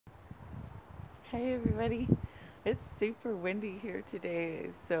Hi everybody. It's super windy here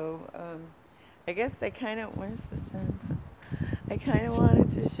today, so I guess where's the sun? I kind of wanted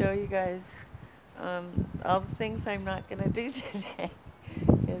to show you guys all the things I'm not going to do today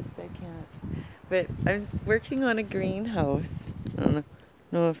because I can't. But I'm working on a greenhouse. I don't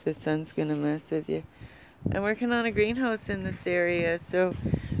know if the sun's going to mess with you. I'm working on a greenhouse in this area, so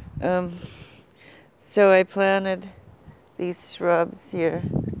I planted these shrubs here,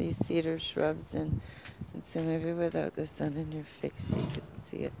 these cedar shrubs, and so maybe without the sun in your face you can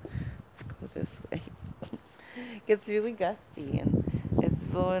see it. Let's go this way. It gets really gusty and it's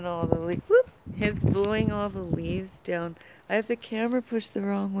blowing all the leaves. Whoop! It's blowing all the leaves down. I have the camera pushed the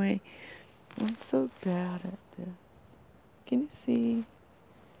wrong way. I'm so bad at this. Can you see?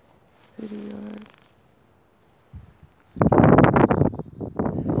 Pretty yard.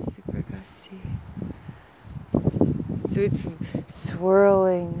 It's super gusty. So it's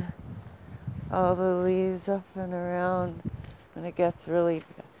swirling all the leaves up and around, and it goes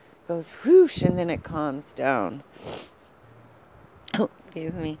whoosh, and then it calms down. Oh,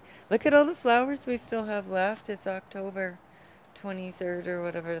 excuse me. Look at all the flowers we still have left. It's October 23rd or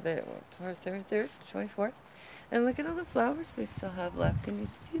whatever, 23rd, 24th. And look at all the flowers we still have left. Can you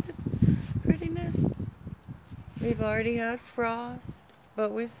see the prettiness? We've already had frost,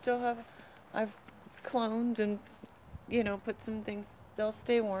 but we still have, I've cloned and, put some things. They'll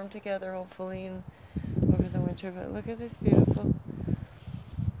stay warm together, hopefully, over the winter. But look at this beautiful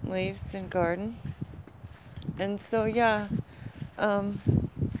leaves and garden. And so, yeah, I'm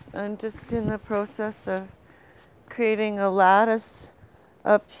just in the process of creating a lattice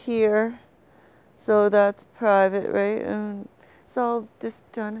up here. So that's private, right? And it's all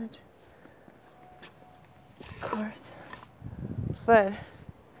just done it, of course. But,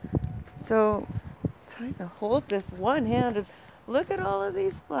 so, trying to hold this one-handed. Look at all of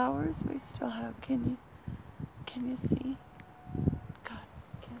these flowers we still have. Can you see? God,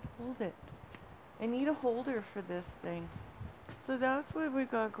 I can't hold it. I need a holder for this thing. So that's what we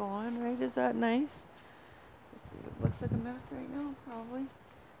got going, right? Is that nice? It looks like a mess right now, probably.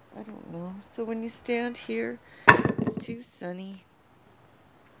 I don't know. So when you stand here, it's too sunny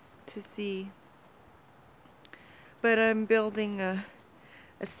to see. But I'm building a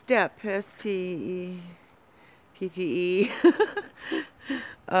step, STEPPE,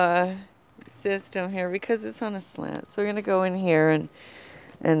 system here because it's on a slant. So we're going to go in here and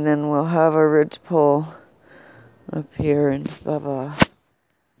then we'll have a ridge pole up here and blah blah.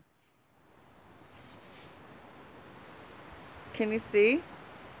 Can you see?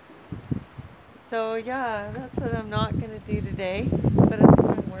 So yeah, that's what I'm not going to do today, but that's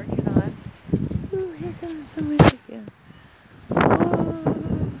what I'm working on. Ooh, here comes the wind again.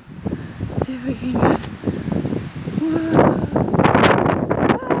 Whoa. See if we can get... Whoa.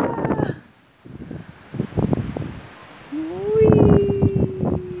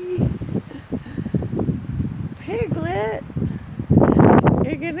 Piglet!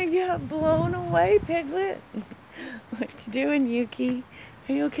 You're gonna get blown away, Piglet! What you doing, Yuki?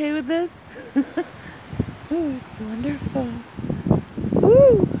 Are you okay with this? Ooh, it's wonderful.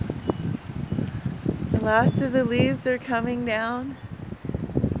 Woo! The last of the leaves are coming down.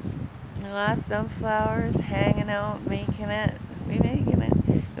 The last sunflowers hanging out, making it.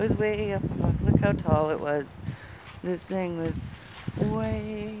 It was way up above. Look how tall it was. This thing was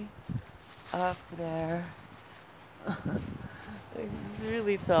way up there. It's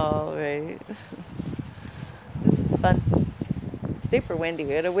really tall, right? This is fun. It's super windy.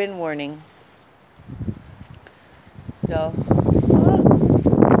 We had a wind warning. So,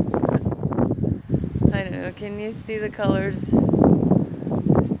 I don't know. Can you see the colors?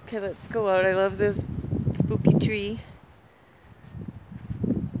 Okay, let's go out. I love this spooky tree.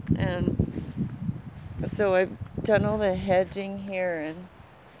 And so I've done all the hedging here, and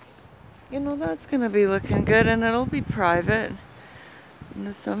that's going to be looking good, and it'll be private in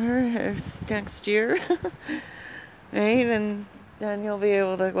the summer next year. Right? And then you'll be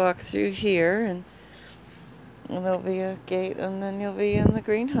able to walk through here, and there'll be a gate, and then you'll be in the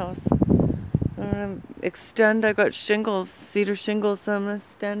greenhouse. I'm going to extend. I got shingles, cedar shingles, so I'm going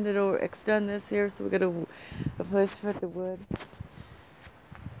to extend this here, so we got a place to put the wood.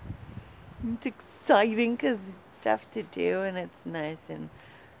 It's exciting because there's stuff to do, and it's nice, and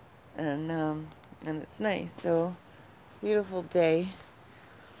it's nice. So it's a beautiful day,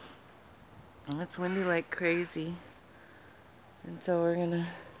 and it's windy like crazy, and so we're gonna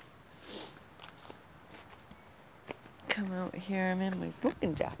come out here. I'm in my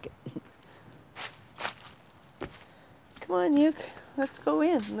smoking jacket. Come on, Yuke. Let's go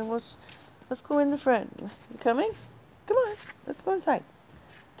in, and then let's go in the front. You coming? Come on. Let's go inside.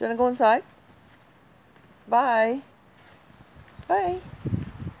 Do you want to go inside? Bye. Bye.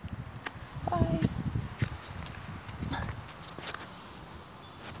 Bye.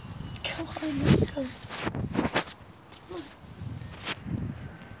 Come on, let's go.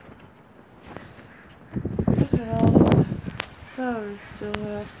 Look at all the flowers still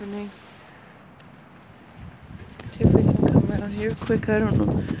happening. See if we can come around here quick. I don't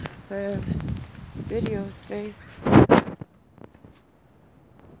know if I have video space.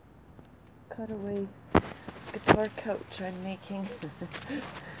 Cutaway guitar couch I'm making.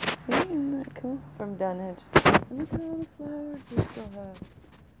 Isn't that cool? From Dunnet. And look at all the flowers we still have.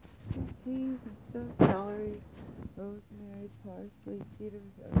 Peas and stuff, celery, rosemary, parsley,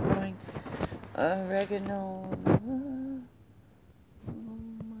 cedars are growing, oregano. Oh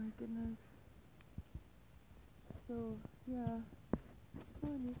my goodness. So, yeah. Come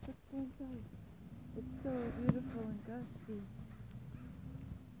on, let's go inside. It's so beautiful and gusty.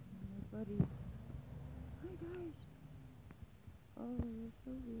 And my buddies. Hi guys. Oh, you're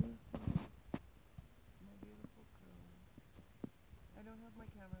so beautiful. My beautiful girl. I don't have my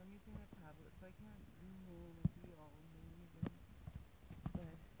camera. I'm using a tablet, so I can't zoom in and be all amazing.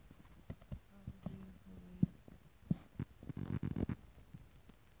 But all the beautiful ways.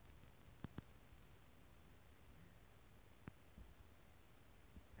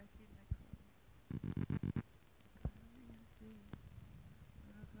 I see my clothes. You see. I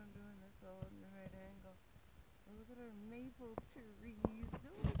don't know if I'm doing this all in the right angle. Oh, look at our maple trees.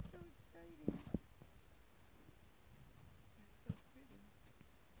 Oh, it's so exciting. They're so pretty.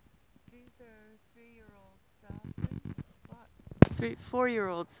 These are 3-year-old saplings. What?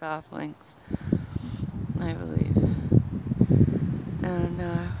 4-year-old saplings, I believe. And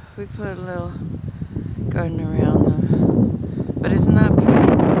we put a little garden around them. But isn't that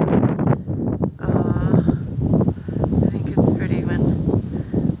pretty? I think it's pretty when...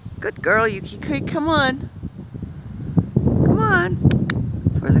 Good girl, Yuki. Come on. Come on.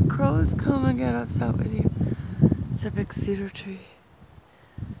 Before the crows come and get upset with you. It's a big cedar tree.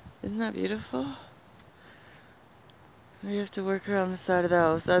 Isn't that beautiful? We have to work around the side of the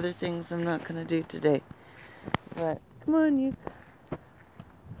house. Other things I'm not going to do today. But come on, you. Go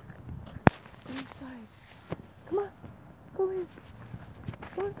inside. Come on. Go in.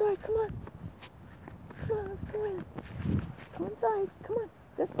 Go inside. Come on. Come on, let's go in. Come inside. Come on.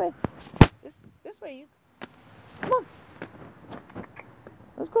 This way. This way, you. Come on.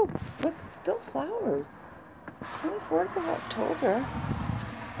 Let's go. Look, it's still flowers. 24th of October.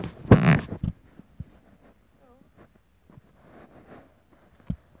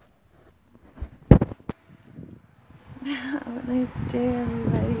 Have a nice day,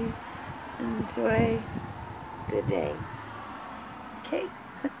 everybody. Enjoy the day. Okay?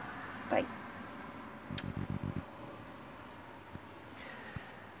 Bye.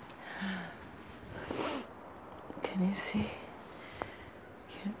 Can you see?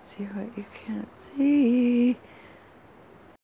 Can't see what you can't see.